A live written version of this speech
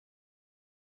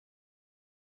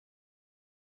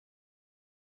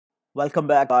Welcome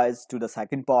back guys to the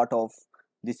second part of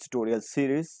this tutorial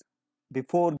series.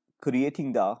 Before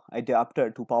creating the adapter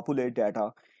to populate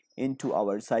data into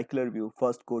our Recyclerview,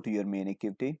 first go to your main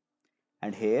activity,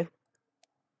 and here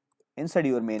inside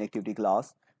your main activity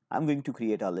class I'm going to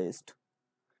create a list,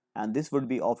 and this would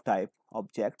be of type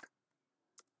object.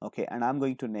 Okay, and I'm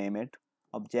going to name it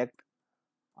object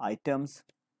items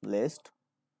list.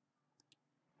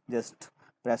 Just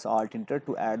press alt enter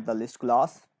to add the list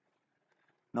class.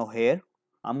 Now here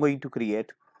I'm going to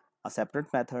create a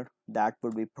separate method that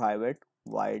would be private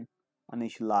void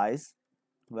initialize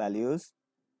values.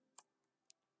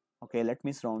 Okay, let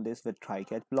me surround this with try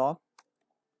catch block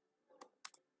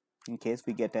in case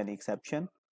we get any exception.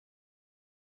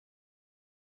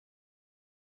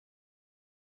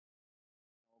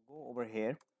 Go over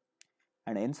here,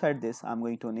 and inside this I'm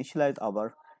going to initialize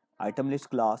our item list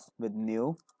class with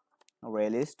new array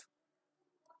list.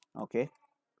 Okay,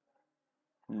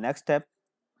 next step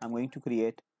I'm going to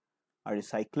create a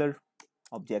recycler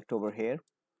object over here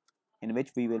in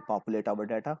which we will populate our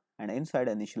data, and inside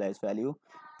initialize value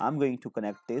I'm going to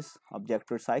connect this object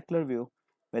recycler view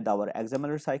with our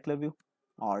XML recycler view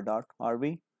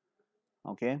r.rv.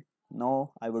 Okay,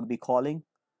 now I would be calling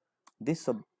this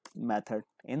sub method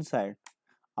inside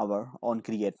our on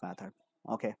create method.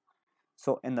 Okay,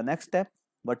 so in the next step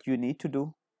what you need to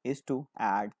do is to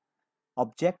add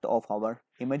object of our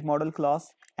image model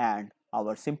class and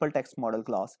our simple text model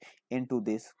class into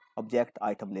this object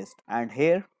item list. And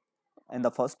here in the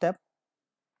first step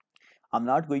I'm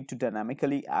not going to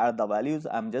dynamically add the values.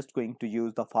 I'm just going to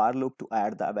use the for loop to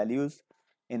add the values.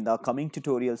 In the coming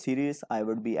tutorial series, I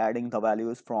would be adding the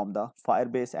values from the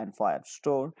Firebase and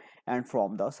Firestore and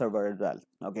from the server as well.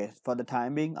 Okay, for the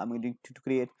time being, I'm going to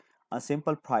create a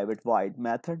simple private void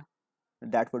method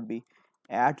that would be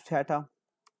add data.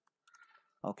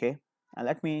 Okay, and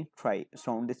let me try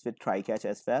surround this with try catch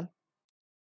as well.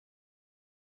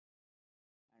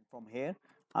 And from here,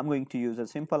 I'm going to use a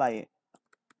simple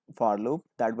for loop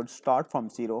that would start from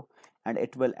 0 and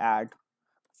it will add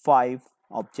 5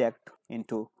 object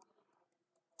into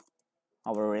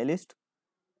our array list.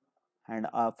 And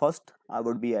first I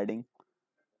would be adding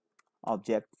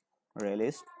object array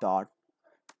list dot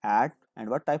add, and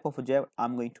what type of object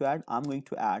I'm going to add? I'm going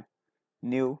to add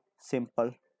new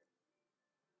simple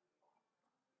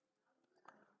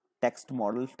text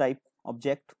model type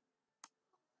object,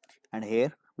 and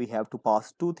here we have to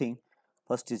pass two things.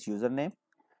 First is username,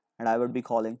 and I would be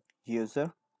calling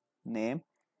user name,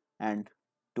 and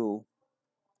to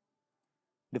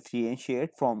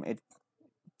differentiate from it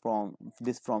from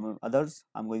others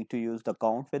I'm going to use the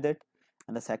count with it.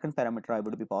 And the second parameter I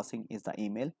would be passing is the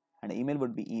email, and email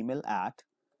would be email at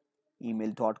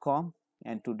email.com,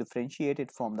 and to differentiate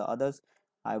it from the others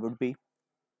I would be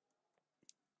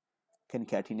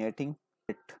concatenating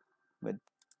it with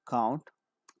count.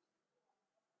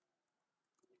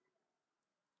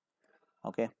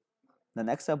 Okay, the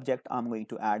next object I'm going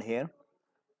to add here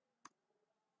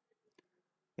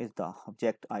is the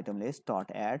object item list dot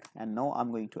add, and now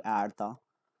I'm going to add the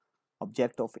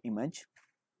object of image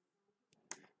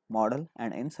model,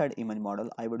 and inside image model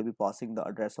I would be passing the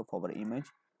address of our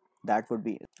image that would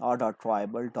be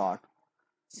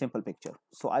r.tribal.simple picture.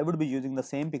 So I would be using the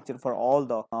same picture for all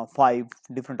the 5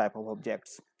 different type of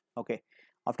objects. Okay,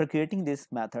 after creating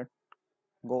this method,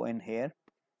 go in here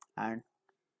and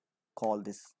call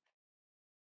this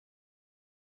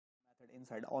method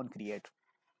inside on create.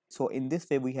 So in this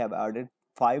way we have added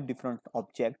 5 different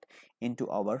objects into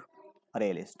our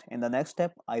array list. In the next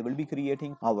step I will be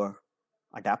creating our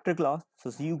adapter class. So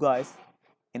see you guys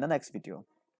in the next video.